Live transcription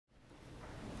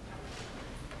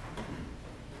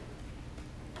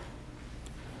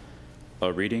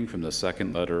A reading from the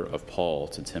second letter of Paul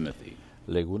to Timothy.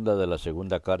 Lectura de la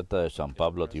segunda carta de San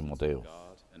Pablo a Timoteo.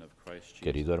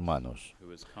 Queridos hermanos,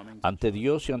 ante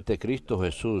Dios y ante Cristo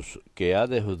Jesús, que ha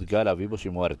de juzgar a vivos y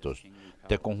muertos,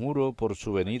 te conjuro por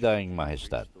su venida en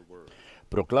majestad.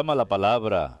 Proclama la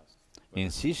palabra,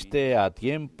 insiste a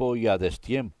tiempo y a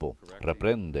destiempo,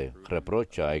 reprende,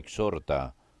 reprocha,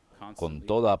 exhorta, con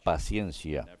toda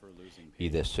paciencia y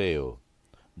deseo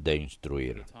de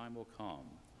instruir.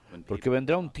 Porque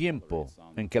vendrá un tiempo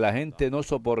en que la gente no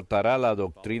soportará la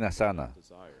doctrina sana,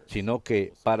 sino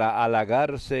que, para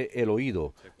halagarse el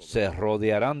oído, se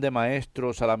rodearán de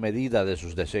maestros a la medida de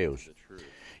sus deseos,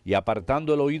 y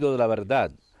apartando el oído de la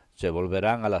verdad, se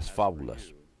volverán a las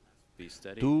fábulas.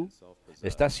 Tú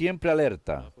estás siempre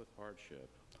alerta,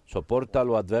 soporta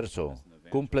lo adverso,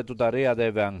 cumple tu tarea de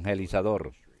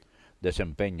evangelizador,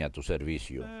 desempeña tu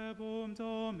servicio.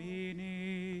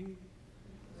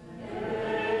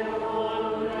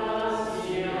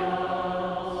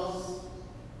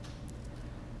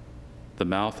 The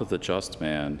mouth of the just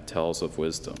man tells of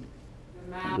wisdom.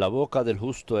 La boca del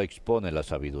justo expone la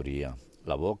sabiduría.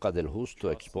 La boca del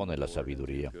justo expone la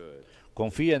sabiduría.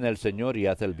 Confía en el Señor y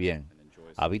haz el bien.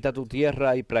 Habita tu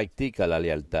tierra y practica la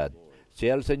lealtad.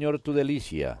 Sea el Señor tu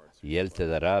delicia, y Él te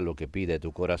dará lo que pide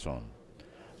tu corazón.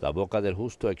 La boca del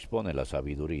justo expone la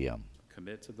sabiduría.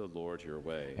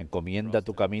 Encomienda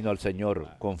tu camino al Señor,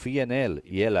 confía en Él,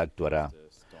 y Él actuará.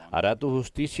 Hará tu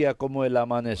justicia como el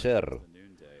amanecer,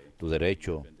 tu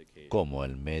derecho como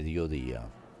el mediodía.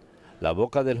 La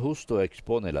boca del justo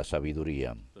expone la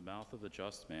sabiduría.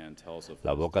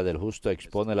 La boca del justo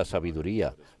expone la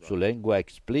sabiduría, su lengua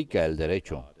explica el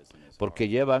derecho, porque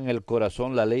lleva en el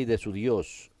corazón la ley de su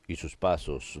Dios, y sus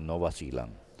pasos no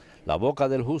vacilan. La boca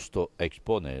del justo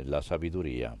expone la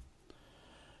sabiduría.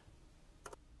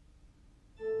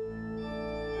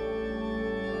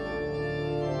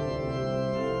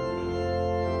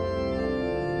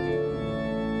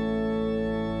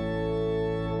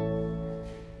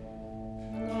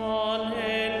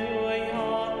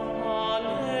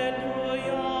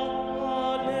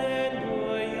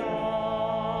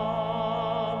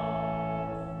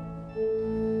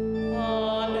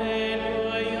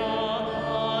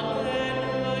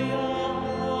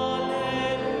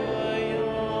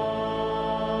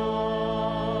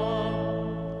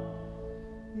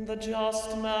 The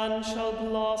just man shall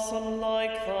blossom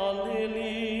like the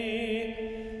lily,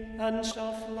 and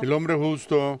shall fly. El hombre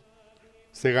justo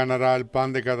se ganará el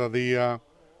pan de cada día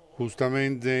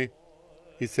justamente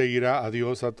y seguirá a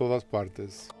Dios a todas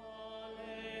partes.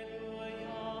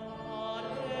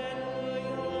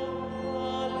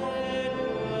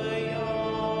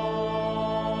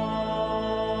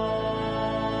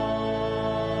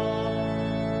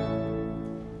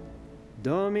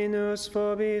 Dominus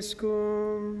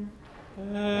vobiscum,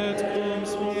 Et cum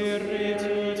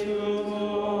spiritu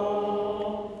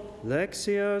tuo.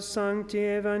 Lectio Sancti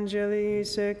Evangelii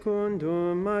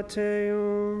secundum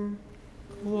Matteum.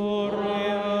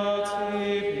 Gloria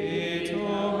tibi,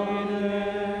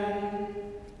 Domine.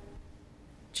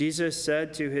 Jesus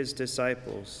said to his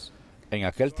disciples, En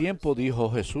aquel tiempo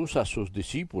dijo Jesús a sus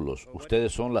discípulos,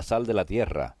 ustedes son la sal de la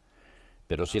tierra,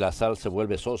 pero si la sal se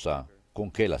vuelve sosa,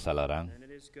 ¿con qué la salarán?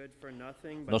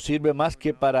 No sirve más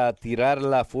que para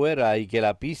tirarla afuera y que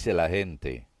la pise la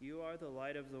gente.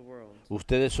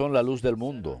 Ustedes son la luz del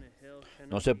mundo.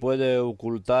 No se puede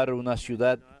ocultar una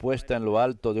ciudad puesta en lo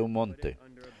alto de un monte.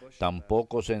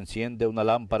 Tampoco se enciende una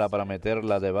lámpara para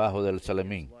meterla debajo del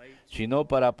salemín, sino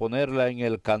para ponerla en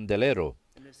el candelero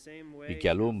y que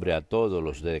alumbre a todos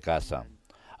los de casa.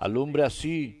 Alumbre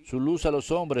así su luz a los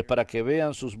hombres para que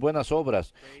vean sus buenas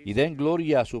obras y den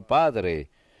gloria a su Padre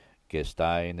que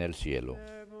está en el cielo.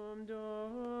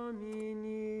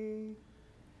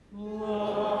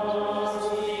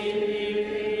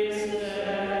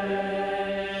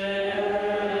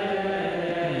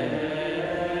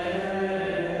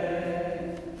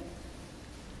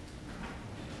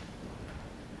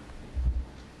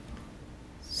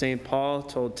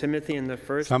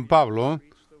 San Pablo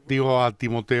dijo a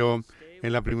Timoteo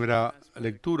en la primera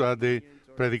lectura de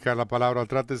predicar la palabra,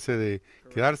 trátese de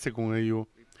quedarse con ello,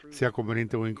 sea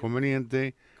conveniente o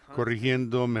inconveniente,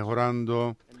 corrigiendo,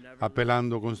 mejorando,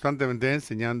 apelando, constantemente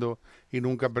enseñando y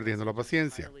nunca perdiendo la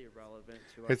paciencia.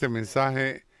 Este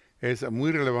mensaje es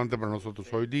muy relevante para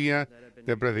nosotros hoy día,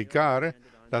 de predicar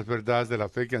las verdades de la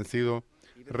fe que han sido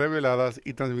reveladas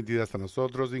y transmitidas a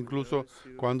nosotros, incluso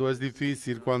cuando es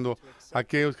difícil, cuando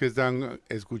aquellos que están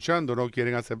escuchando no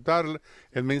quieren aceptar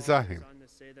el mensaje.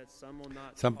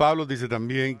 San Pablo dice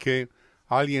también que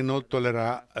alguien no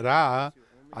tolerará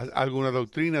alguna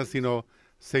doctrina, sino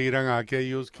seguirán a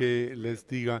aquellos que les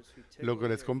digan lo que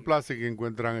les complace, que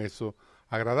encuentran eso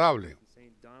agradable.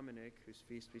 Saint Dominic, whose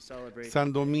feast we celebrate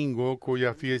San Domingo,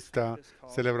 cuya fiesta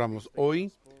celebramos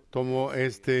hoy, tomó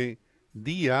este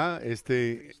día,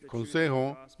 este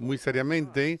consejo muy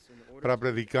seriamente para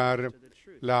predicar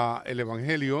el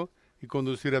Evangelio y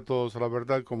conducir a todos a la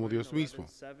verdad como Dios mismo.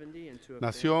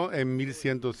 Nació en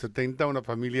 1170 una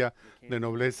familia de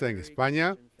nobleza en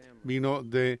España, vino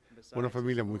de una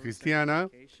familia muy cristiana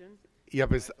y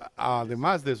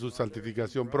además de su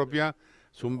santificación propia,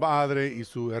 su padre y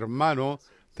su hermano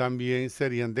también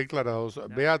serían declarados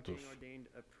beatos.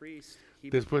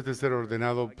 Después de ser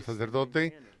ordenado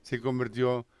sacerdote, se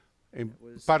convirtió en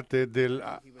parte de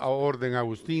la orden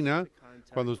agustina.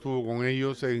 Cuando estuvo con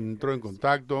ellos, entró en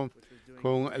contacto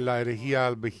con la herejía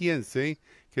albigense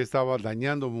que estaba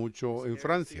dañando mucho en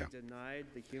Francia.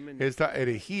 Esta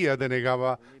herejía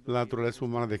denegaba la naturaleza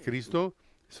humana de Cristo,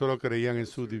 solo creían en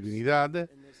su divinidad,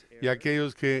 y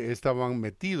aquellos que estaban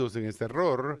metidos en este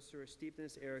error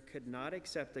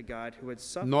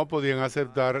no podían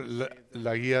aceptar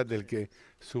la guía del que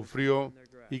sufrió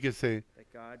y que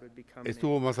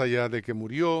estuvo más allá de que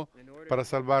murió para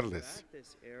salvarles.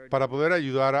 Para poder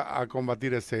ayudar a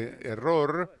combatir ese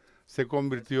error, se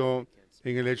convirtió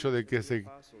en el hecho de que se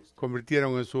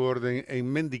convirtieron en su orden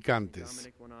en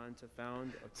mendicantes.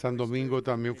 San Domingo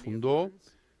también fundó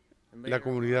la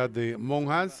comunidad de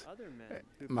monjas.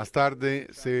 Más tarde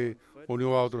se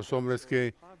unió a otros hombres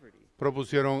que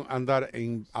propusieron andar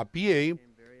a pie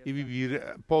y vivir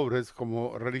pobres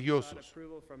como religiosos.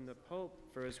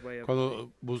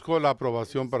 Cuando buscó la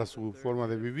aprobación para su forma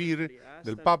de vivir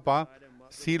del Papa,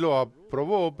 sí lo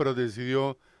aprobó, pero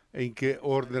decidió en qué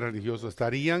orden religioso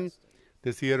estarían.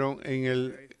 Decidieron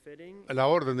en la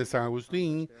orden de San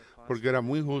Agustín, porque era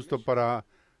muy justo para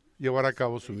llevar a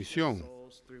cabo su misión,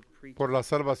 por la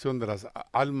salvación de las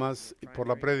almas y por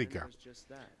la prédica.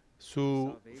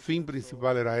 Su fin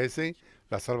principal era ese,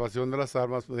 la salvación de las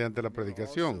almas mediante la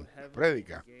predicación,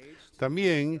 prédica.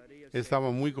 También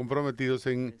estaban muy comprometidos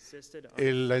en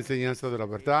la enseñanza de la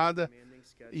verdad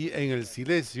y en el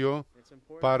silencio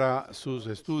para sus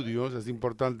estudios. Es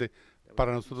importante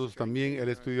para nosotros también el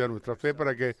estudiar nuestra fe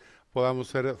para que podamos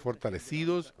ser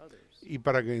fortalecidos y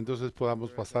para que entonces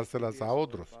podamos pasárselas a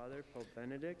otros.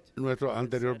 Nuestro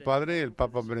anterior padre, el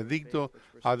Papa Benedicto,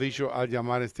 ha dicho al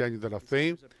llamar este año de la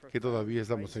fe, que todavía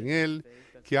estamos en él,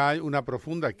 que hay una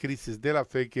profunda crisis de la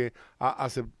fe que ha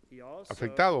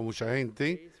afectado a mucha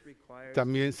gente.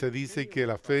 También se dice que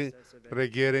la fe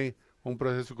requiere un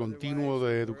proceso continuo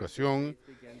de educación,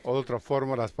 o de otra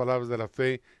forma las palabras de la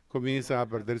fe comienzan a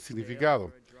perder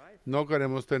significado. No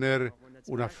queremos tener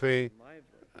una fe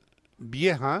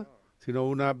vieja, sino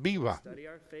una viva,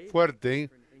 fuerte.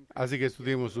 Así que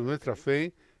estudiemos nuestra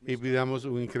fe y pidamos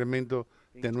un incremento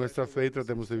de nuestra fe y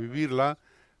tratemos de vivirla,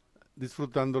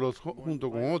 disfrutándolos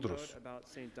junto con otros.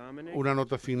 Una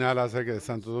nota final acerca de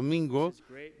Santo Domingo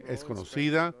es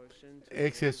conocida.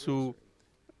 Es su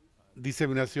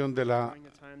diseminación de la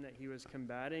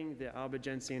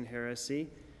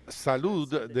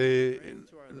salud de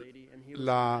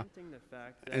la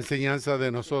enseñanza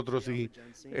de nosotros y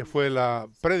fue la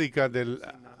prédica del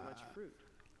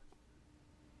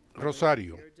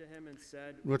Rosario.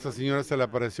 Nuestra Señora se le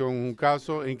apareció en un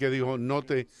caso en que dijo: no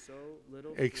te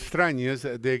extrañes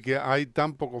de que hay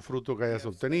tan poco fruto que hayas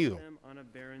obtenido.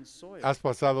 Has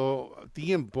pasado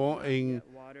tiempo en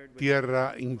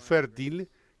tierra infértil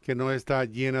que no está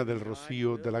llena del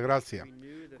rocío de la gracia.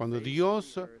 Cuando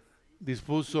Dios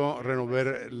dispuso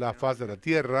renovar la faz de la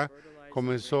tierra,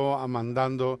 comenzó a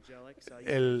mandando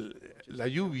la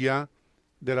lluvia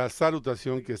de la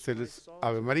salutación que es el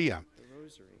Ave María.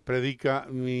 Predica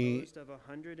mi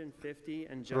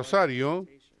rosario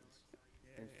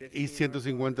y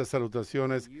 150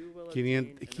 salutaciones,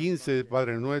 15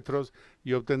 Padres Nuestros,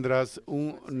 y obtendrás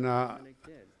una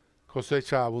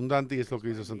cosecha abundante, y es lo que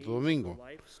hizo Santo Domingo.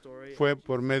 Fue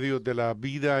por medio de la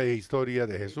vida e historia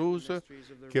de Jesús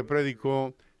que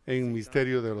predicó en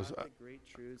misterio de los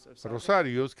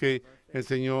rosarios, que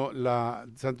enseñó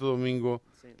Santo Domingo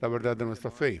la verdad de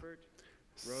nuestra fe.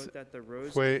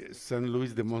 Fue San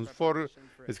Luis de Montfort,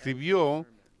 escribió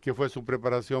que fue su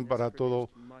preparación para todo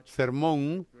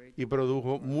sermón y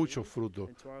produjo mucho fruto.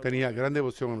 Tenía gran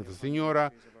devoción a Nuestra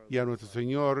Señora y a nuestro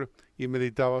Señor y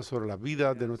meditaba sobre la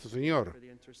vida de nuestro Señor.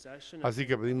 Así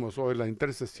que pedimos hoy la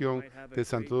intercesión de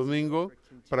Santo Domingo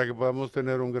para que podamos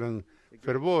tener un gran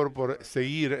fervor por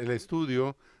seguir el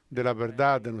estudio de la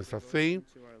verdad de nuestra fe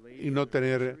y no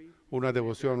tener una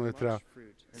devoción a Nuestra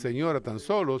Señora tan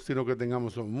solo, sino que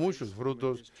tengamos muchos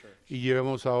frutos y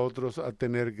llevemos a otros a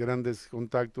tener grandes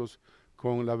contactos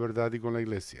con la verdad y con la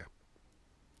iglesia.